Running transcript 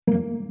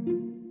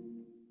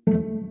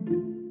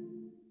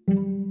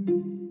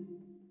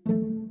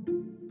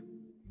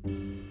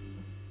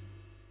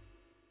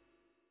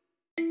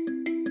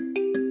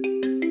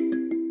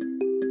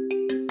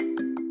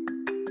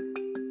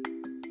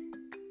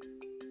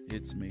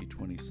It's May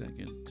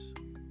 22nd,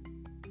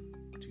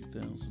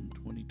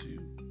 2022.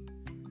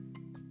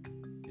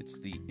 It's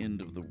the End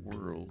of the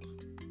World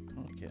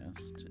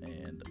podcast,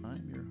 and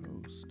I'm your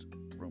host,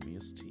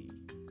 Romeus T,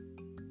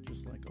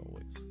 just like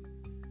always.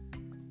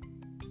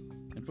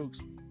 And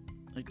folks,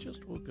 I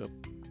just woke up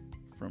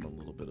from a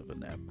little bit of a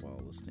nap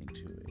while listening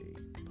to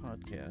a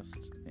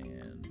podcast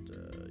and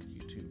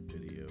YouTube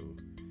video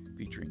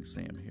featuring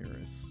Sam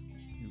Harris.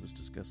 He was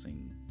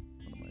discussing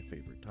one of my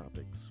favorite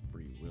topics,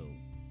 free will,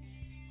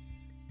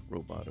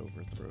 robot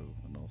overthrow,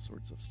 and all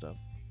sorts of stuff.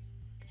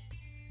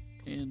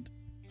 And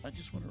I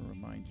just want to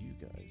remind you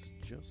guys,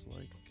 just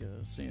like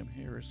Sam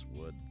Harris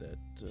would, that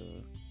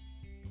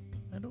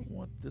I don't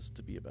want this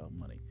to be about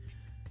money.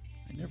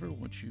 I never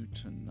want you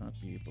to not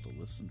be able to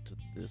listen to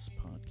this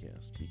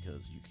podcast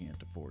because you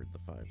can't afford the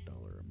 $5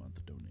 a month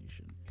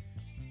donation.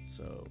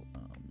 So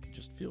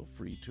just feel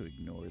free to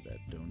ignore that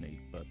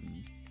donate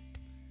button.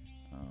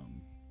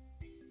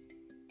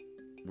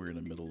 We're in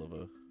the middle of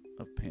a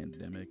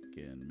pandemic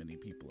and many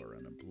people are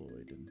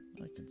unemployed, and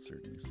I can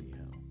certainly see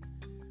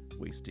how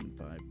wasting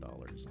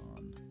 $5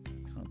 on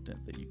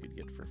content that you could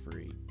get for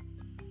free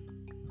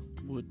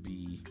would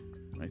be,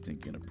 I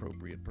think,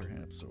 inappropriate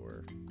perhaps,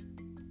 or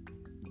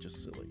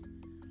just silly.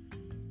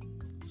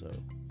 So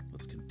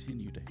let's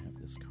continue to have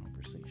this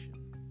conversation,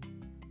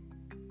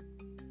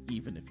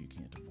 even if you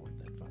can't afford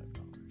that $5.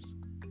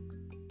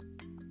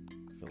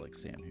 I feel like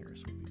Sam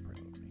Harris would be proud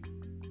of me.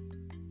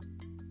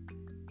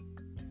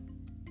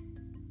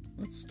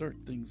 Let's start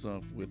things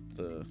off with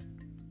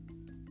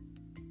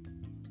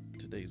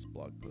today's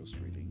blog post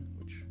reading,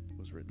 which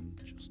was written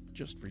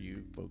just for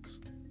you folks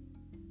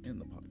in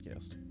the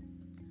podcast.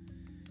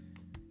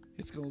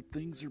 It's called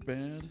 "Things Are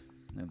Bad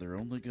and They're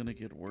Only Gonna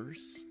Get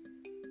Worse."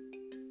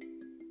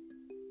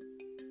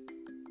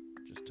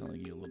 Just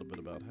telling you a little bit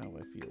about how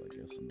I feel, I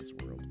guess, in this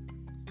world.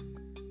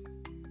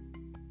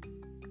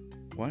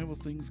 Why will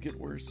things get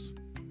worse?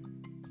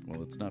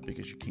 Well, it's not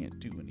because you can't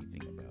do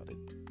anything about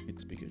it.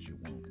 It's because you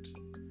won't.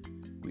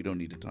 We don't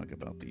need to talk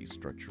about the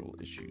structural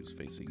issues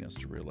facing us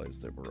to realize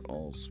that we're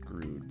all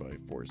screwed by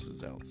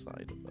forces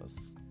outside of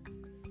us.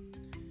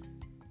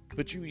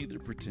 But you either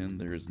pretend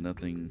there is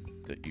nothing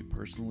that you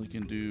personally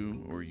can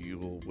do, or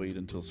you'll wait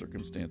until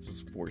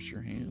circumstances force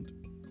your hand.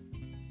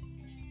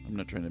 I'm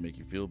not trying to make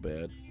you feel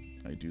bad.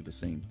 I do the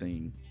same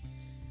thing.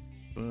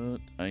 But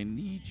I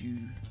need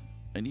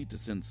to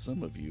send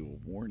some of you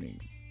a warning.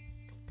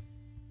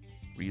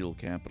 Real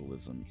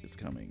capitalism is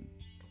coming.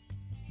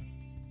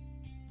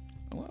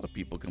 A lot of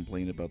people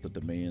complain about the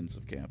demands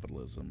of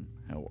capitalism,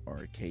 how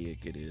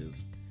archaic it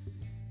is,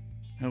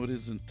 how it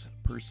isn't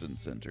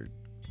person-centered.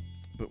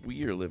 But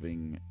we are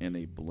living in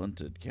a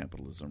blunted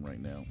capitalism right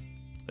now,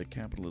 a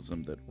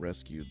capitalism that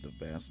rescued the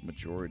vast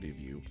majority of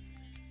you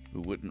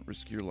who wouldn't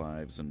risk your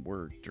lives and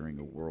work during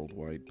a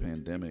worldwide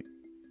pandemic.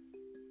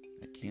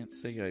 I can't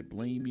say I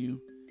blame you.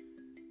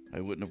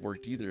 I wouldn't have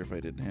worked either if I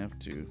didn't have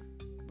to,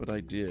 but I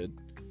did.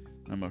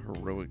 I'm a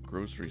heroic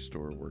grocery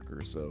store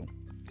worker, so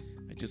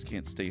I just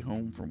can't stay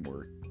home from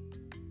work.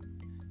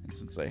 And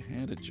since I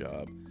had a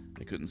job,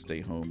 I couldn't stay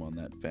home on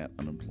that fat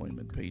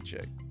unemployment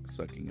paycheck,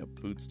 sucking up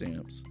food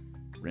stamps,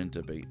 rent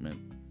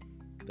abatement,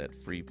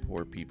 that free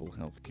poor people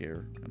health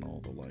care, and all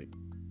the like.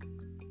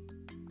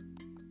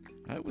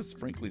 I was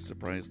frankly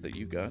surprised that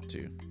you got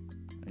to.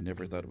 I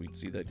never thought we'd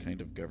see that kind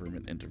of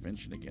government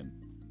intervention again.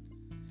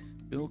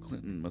 Bill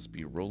Clinton must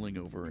be rolling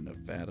over in a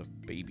vat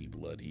of baby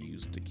blood he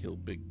used to kill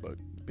big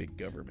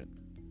government.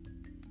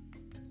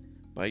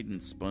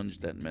 Biden sponged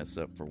that mess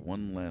up for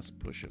one last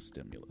push of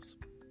stimulus.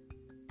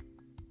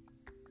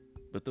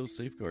 But those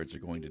safeguards are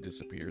going to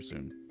disappear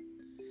soon.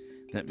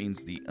 That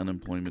means the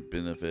unemployment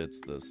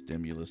benefits, the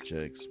stimulus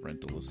checks,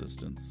 rental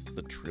assistance,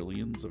 the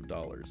trillions of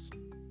dollars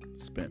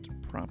spent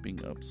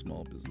propping up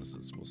small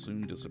businesses will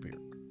soon disappear.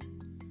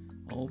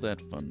 All that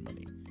fun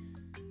money,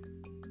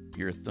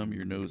 your thumb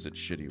your nose at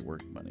shitty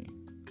work money,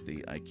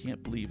 the "I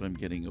can't believe I'm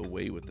getting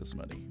away with this"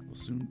 money will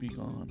soon be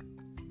gone.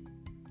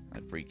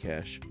 That free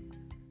cash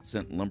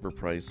sent lumber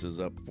prices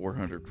up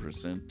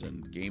 400%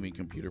 and gaming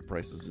computer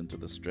prices into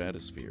the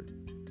stratosphere.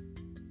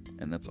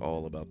 And that's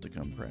all about to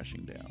come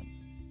crashing down.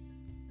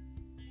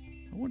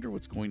 I wonder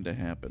what's going to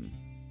happen.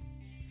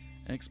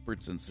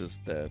 Experts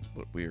insist that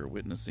what we are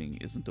witnessing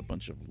isn't a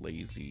bunch of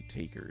lazy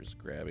takers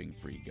grabbing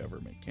free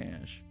government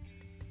cash.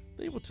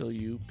 They will tell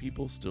you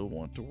people still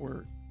want to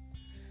work,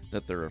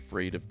 that they're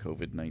afraid of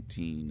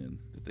COVID-19 and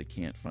that they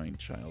can't find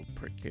child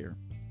care.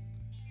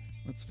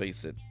 Let's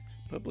face it,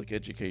 public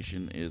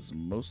education is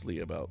mostly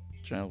about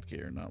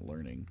childcare, not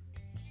learning.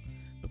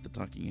 But the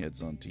talking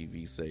heads on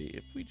TV say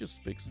if we just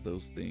fix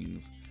those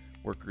things,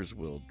 workers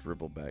will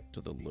dribble back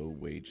to the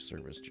low-wage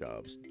service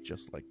jobs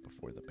just like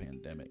before the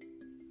pandemic.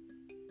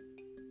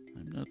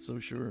 I'm not so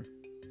sure.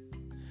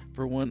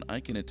 For one, I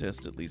can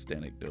attest, at least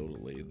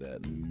anecdotally,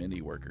 that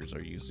many workers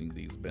are using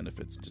these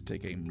benefits to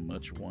take a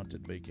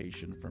much-wanted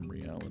vacation from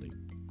reality.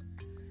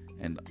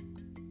 And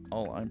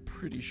I'm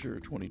pretty sure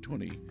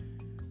 2020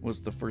 was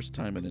the first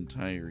time an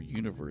entire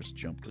universe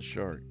jumped the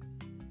shark.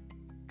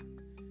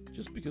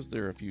 Just because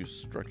there are a few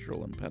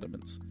structural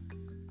impediments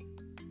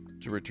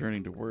to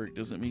returning to work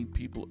doesn't mean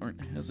people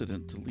aren't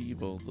hesitant to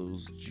leave all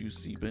those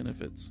juicy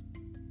benefits.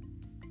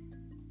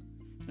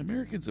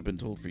 Americans have been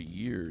told for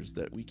years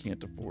that we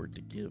can't afford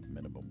to give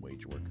minimum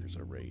wage workers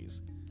a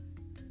raise.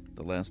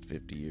 The last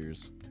 50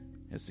 years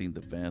has seen the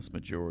vast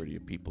majority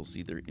of people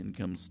see their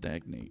income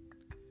stagnate.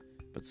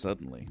 But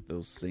suddenly,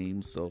 those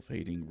same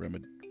self-hating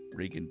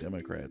Reagan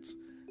Democrats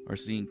are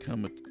seeing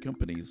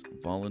companies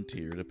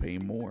volunteer to pay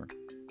more.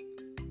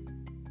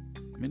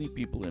 Many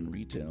people in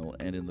retail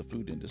and in the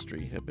food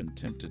industry have been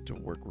tempted to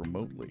work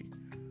remotely,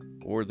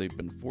 or they've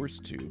been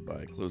forced to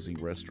by closing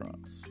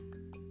restaurants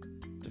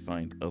to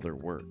find other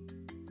work.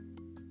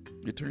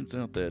 It turns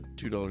out that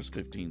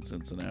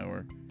 $2.15 an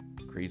hour,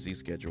 crazy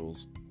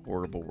schedules,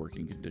 horrible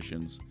working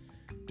conditions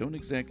don't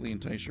exactly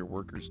entice your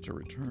workers to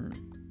return.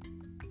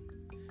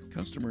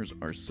 Customers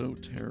are so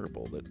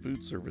terrible that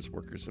food service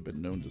workers have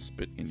been known to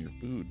spit in your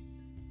food.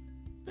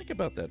 Think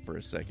about that for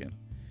a second.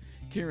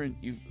 Karen,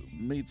 you've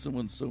made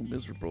someone so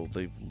miserable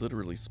they've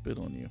literally spit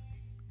on you.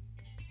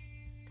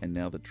 And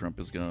now that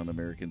Trump is gone,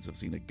 Americans have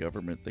seen a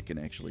government that can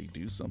actually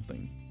do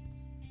something.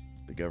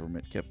 The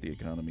government kept the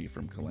economy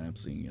from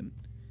collapsing, and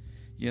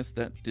yes,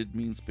 that did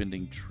mean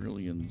spending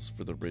trillions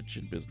for the rich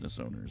and business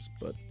owners,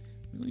 but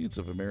millions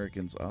of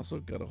Americans also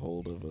got a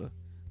hold of a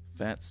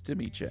fat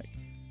stimmy check.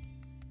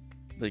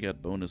 They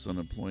got bonus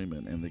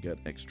unemployment and they got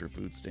extra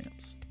food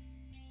stamps.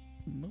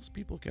 Most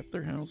people kept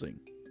their housing.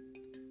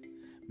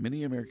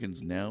 Many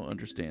Americans now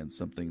understand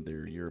something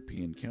their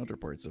European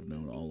counterparts have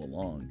known all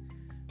along,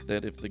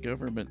 that if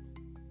government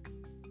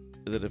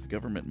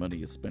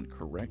money is spent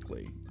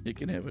correctly, it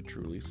can have a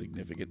truly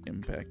significant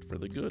impact for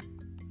the good.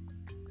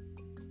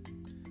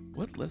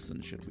 What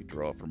lesson should we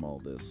draw from all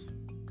this?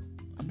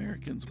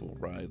 Americans will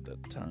ride the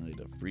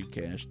tide of free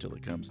cash till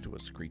it comes to a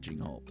screeching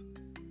halt.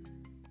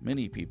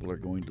 Many people are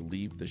going to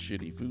leave the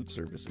shitty food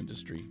service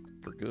industry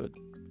for good.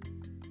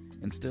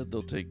 Instead,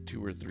 they'll take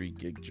 2 or 3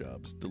 gig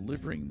jobs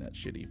delivering that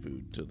shitty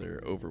food to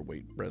their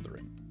overweight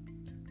brethren.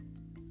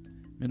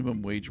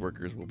 Minimum wage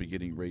workers will be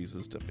getting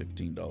raises to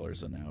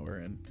 $15 an hour,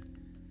 and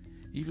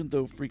even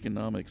though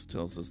Freakonomics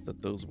tells us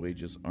that those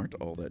wages aren't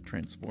all that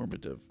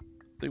transformative,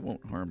 they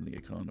won't harm the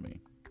economy.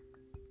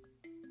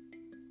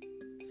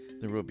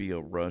 There will be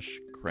a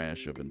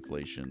crash of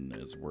inflation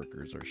as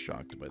workers are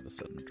shocked by the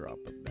sudden drop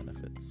of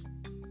benefits.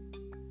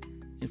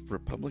 If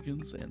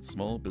Republicans and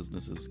small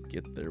businesses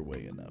get their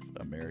way enough,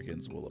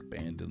 Americans will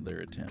abandon their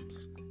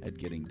attempts at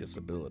getting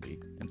disability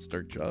and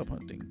start job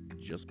hunting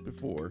just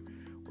before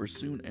or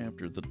soon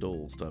after the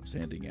dole stops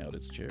handing out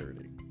its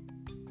charity.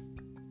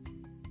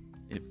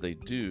 If they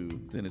do,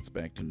 then it's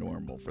back to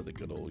normal for the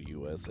good old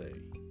USA.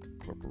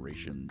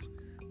 Corporations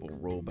will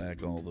roll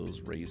back all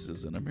those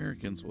races and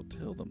Americans will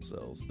tell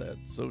themselves that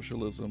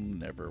socialism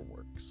never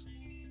works.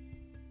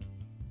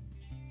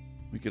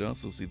 We could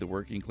also see the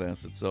working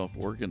class itself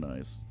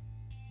organize,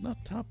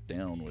 not top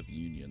down with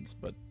unions,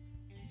 but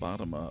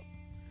bottom up.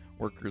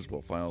 Workers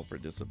will file for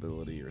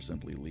disability or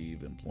simply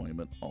leave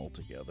employment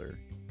altogether,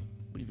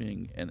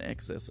 leaving an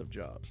excess of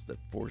jobs that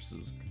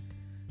forces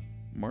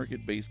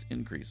market-based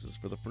increases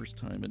for the first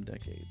time in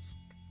decades.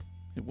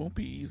 It won't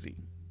be easy.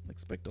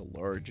 Expect a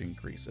large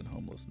increase in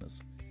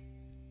homelessness,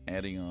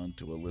 adding on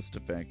to a list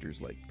of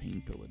factors like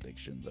pain pill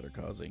addiction that are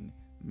causing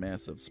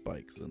massive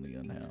spikes in the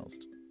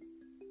unhoused.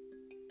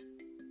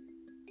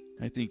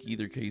 I think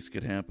either case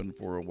could happen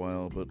for a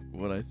while, but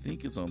what I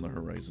think is on the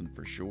horizon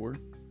for sure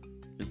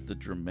is the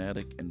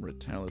dramatic and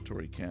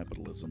retaliatory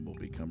capitalism will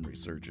become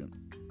resurgent.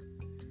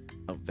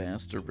 A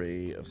vast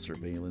array of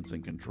surveillance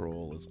and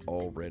control is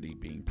already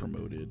being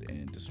promoted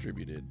and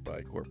distributed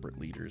by corporate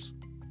leaders.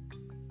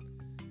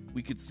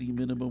 We could see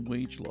minimum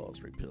wage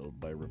laws repealed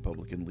by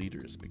Republican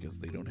leaders because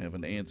they don't have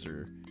an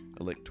answer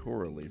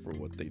electorally for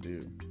what they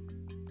do.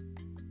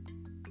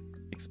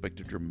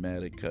 Expect a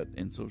dramatic cut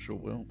in social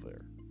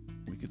welfare.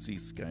 We could see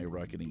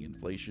skyrocketing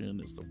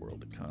inflation as the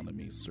world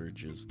economy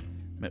surges,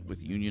 met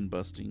with union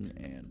busting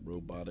and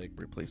robotic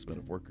replacement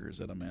of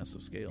workers at a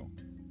massive scale.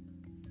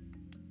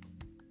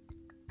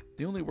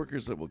 The only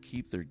workers that will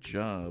keep their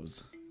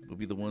jobs will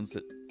be the ones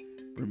that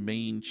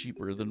remain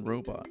cheaper than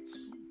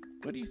robots.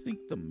 Why do you think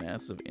the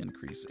massive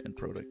increase in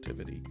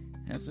productivity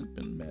hasn't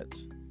been met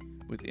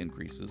with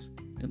increases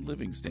in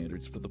living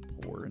standards for the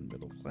poor and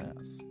middle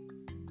class?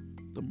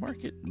 The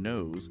market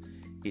knows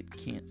it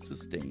can't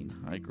sustain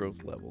high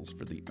growth levels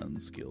for the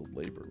unskilled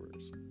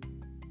laborers.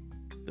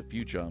 The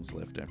few jobs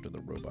left after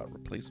the robot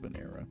replacement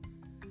era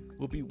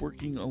will be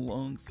working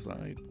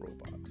alongside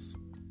robots.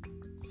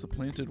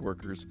 Supplanted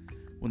workers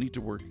will need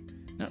to work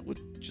not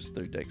with just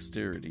their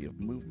dexterity of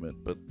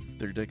movement, but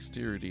their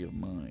dexterity of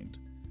mind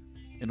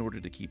in order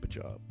to keep a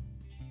job.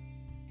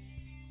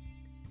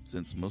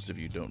 Since most of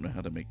you don't know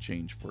how to make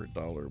change for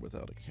 $1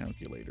 without a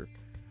calculator,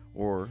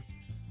 or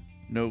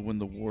know when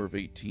the War of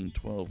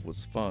 1812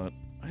 was fought,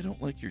 I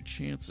don't like your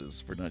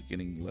chances for not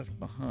getting left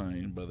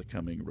behind by the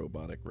coming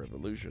robotic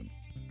revolution.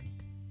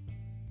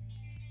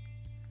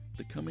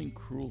 The coming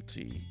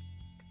cruelty,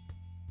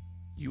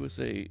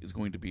 USA is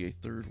going to be a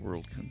third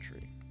world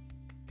country.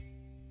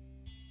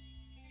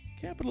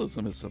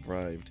 Capitalism has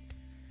survived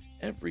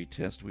every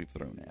test we've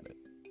thrown at it.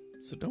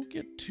 So don't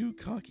get too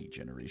cocky,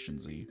 Generation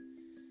Z.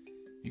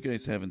 You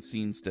guys haven't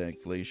seen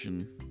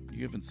stagflation.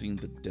 You haven't seen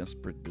the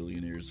desperate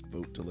billionaires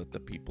vote to let the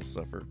people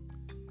suffer.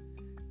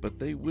 But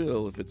they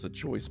will if it's a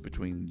choice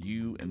between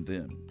you and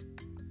them.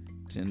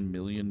 10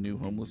 million new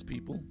homeless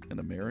people in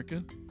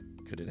America?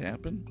 Could it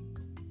happen?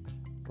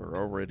 We're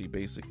already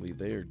basically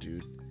there,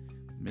 dude.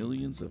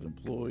 Millions of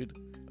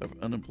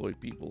unemployed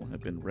people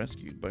have been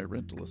rescued by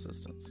rental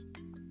assistance.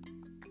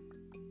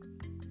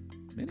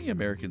 Many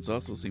Americans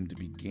also seem to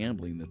be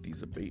gambling that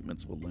these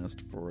abatements will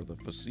last for the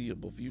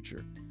foreseeable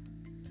future.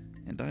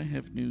 And I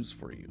have news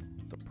for you.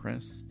 The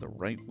press, the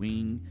right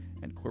wing,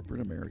 and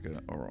corporate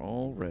America are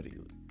already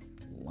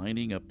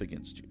lining up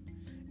against you,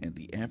 and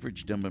the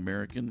average dumb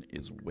American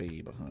is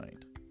way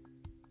behind.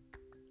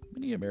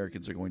 Many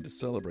Americans are going to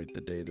celebrate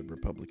the day the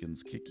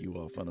Republicans kick you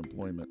off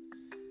unemployment,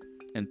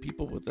 and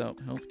people without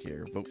health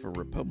care vote for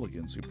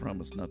Republicans who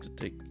promise not to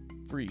take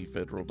free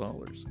federal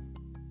dollars.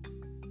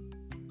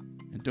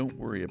 And don't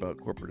worry about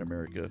corporate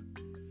America.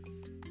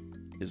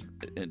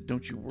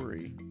 Don't you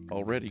worry,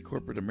 already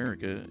corporate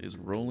America is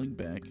rolling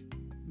back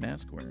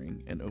mask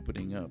wearing and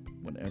opening up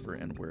whenever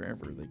and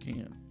wherever they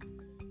can.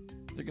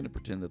 They're going to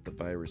pretend that the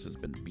virus has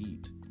been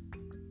beat,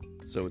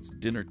 so it's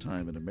dinner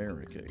time in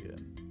America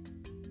again.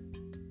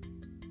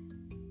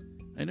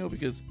 I know,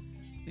 because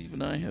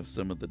even I have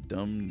some of the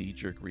dumb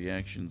knee-jerk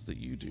reactions that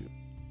you do.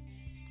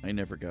 I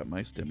never got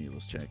my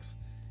stimulus checks,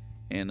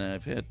 and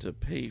I've had to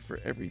pay for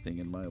everything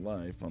in my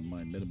life on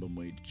my minimum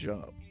wage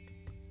job.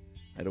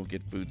 I don't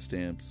get food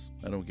stamps,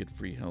 I don't get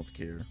free health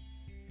care,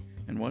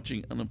 and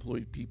watching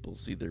unemployed people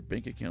see their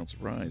bank accounts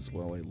rise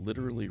while I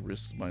literally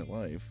risk my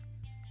life.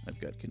 I've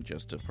got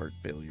congestive heart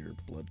failure,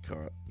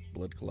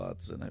 blood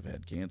clots, and I've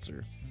had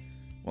cancer,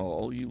 while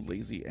all you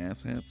lazy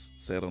asshats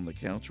sat on the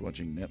couch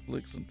watching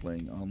Netflix and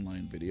playing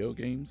online video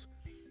games,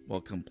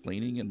 while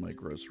complaining in my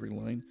grocery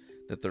line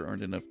that there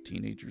aren't enough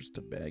teenagers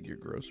to bag your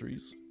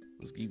groceries,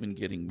 was even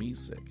getting me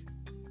sick.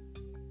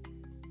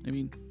 I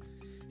mean,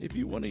 if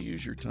you want to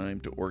use your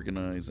time to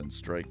organize and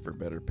strike for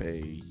better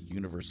pay,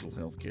 universal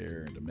health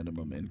care, and a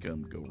minimum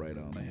income, go right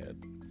on ahead.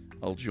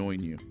 I'll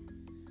join you.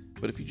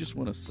 But if you just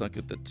want to suck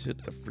at the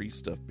tit of free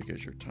stuff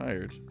because you're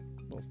tired,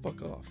 well,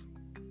 fuck off.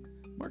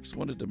 Marx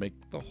wanted to make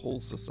the whole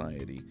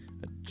society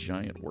a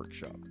giant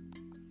workshop.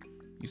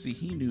 You see,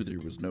 he knew there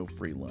was no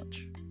free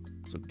lunch.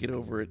 So get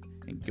over it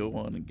and go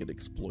on and get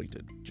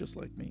exploited, just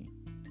like me.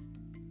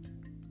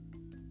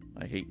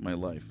 I Hate My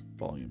Life,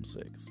 Volume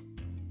 6.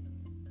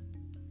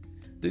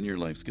 Then your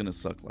life's gonna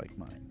suck like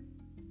mine.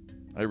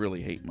 I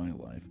really hate my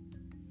life.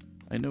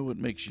 I know it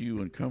makes you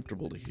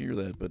uncomfortable to hear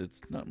that, but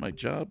it's not my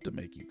job to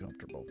make you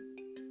comfortable.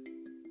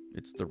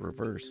 It's the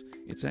reverse.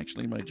 It's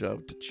actually my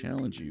job to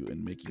challenge you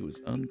and make you as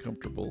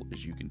uncomfortable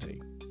as you can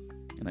take.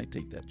 And I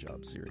take that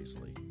job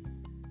seriously.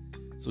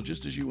 So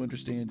just as you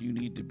understand you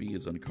need to be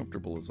as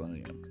uncomfortable as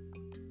I am,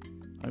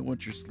 I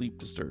want your sleep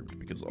disturbed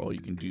because all you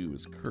can do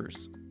is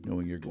curse,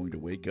 knowing you're going to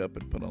wake up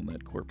and put on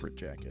that corporate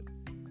jacket.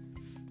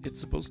 It's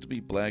supposed to be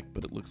black,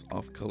 but it looks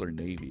off-color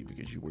navy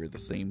because you wear the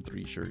same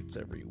 3 shirts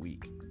every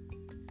week.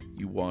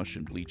 You wash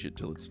and bleach it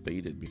till it's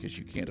faded because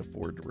you can't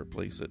afford to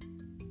replace it.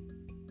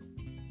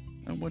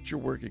 I want your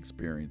work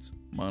experience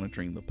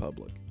monitoring the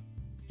public,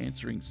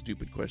 answering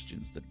stupid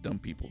questions that dumb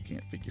people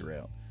can't figure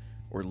out,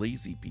 or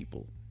lazy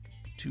people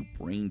too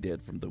brain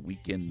dead from the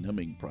weekend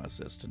numbing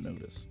process to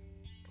notice.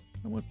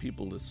 I want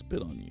people to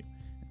spit on you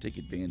and take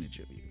advantage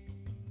of you.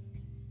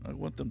 I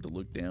want them to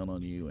look down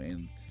on you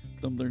and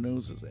thumb their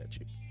noses at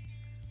you.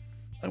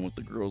 I want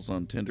the girls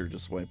on Tinder to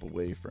swipe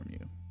away from you.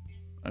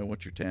 I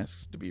want your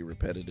tasks to be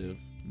repetitive,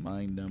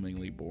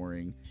 mind-numbingly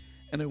boring,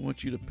 and I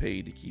want you to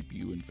pay to keep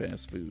you in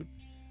fast food.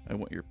 I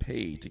want your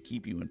pay to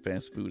keep you in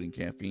fast food and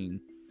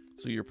caffeine,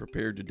 so you're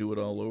prepared to do it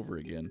all over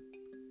again.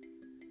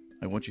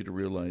 I want you to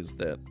realize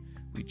that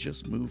we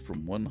just moved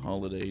from one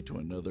holiday to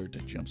another to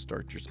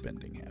jumpstart your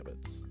spending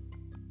habits.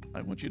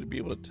 I want you to be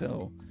able to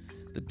tell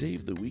the day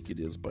of the week it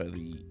is by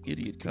the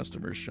idiot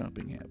customer's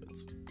shopping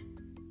habits.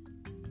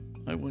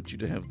 I want you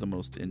to have the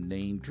most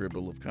inane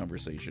dribble of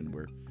conversation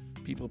where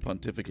people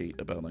pontificate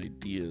about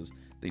ideas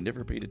they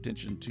never paid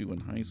attention to in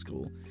high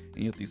school,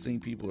 and yet these same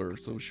people are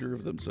so sure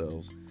of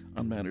themselves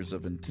on matters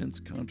of intense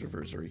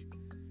controversy,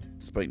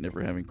 despite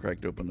never having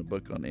cracked open a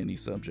book on any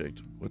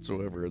subject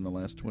whatsoever in the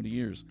last 20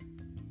 years.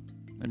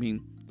 I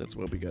mean, that's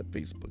why we got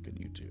Facebook and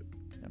YouTube.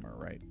 Am I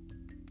right?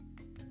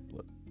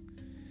 Look,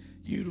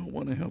 you don't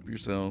want to help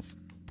yourself.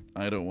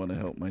 I don't want to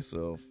help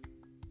myself.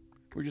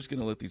 We're just going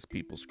to let these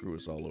people screw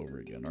us all over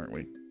again, aren't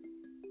we?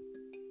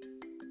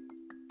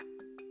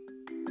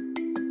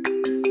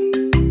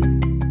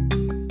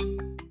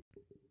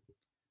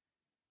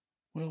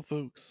 Well,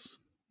 folks,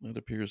 that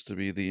appears to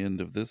be the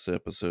end of this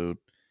episode.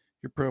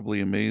 You're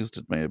probably amazed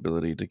at my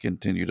ability to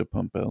continue to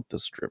pump out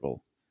this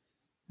dribble.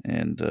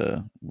 And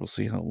we'll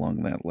see how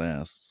long that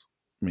lasts.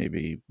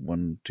 Maybe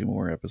 1-2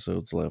 more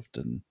episodes left,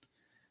 and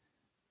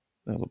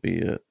that'll be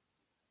it.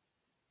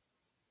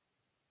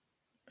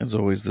 As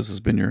always, this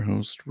has been your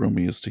host,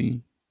 Romeus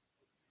T.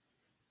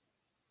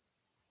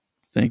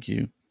 Thank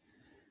you.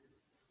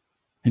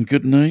 And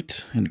good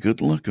night and good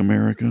luck,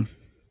 America.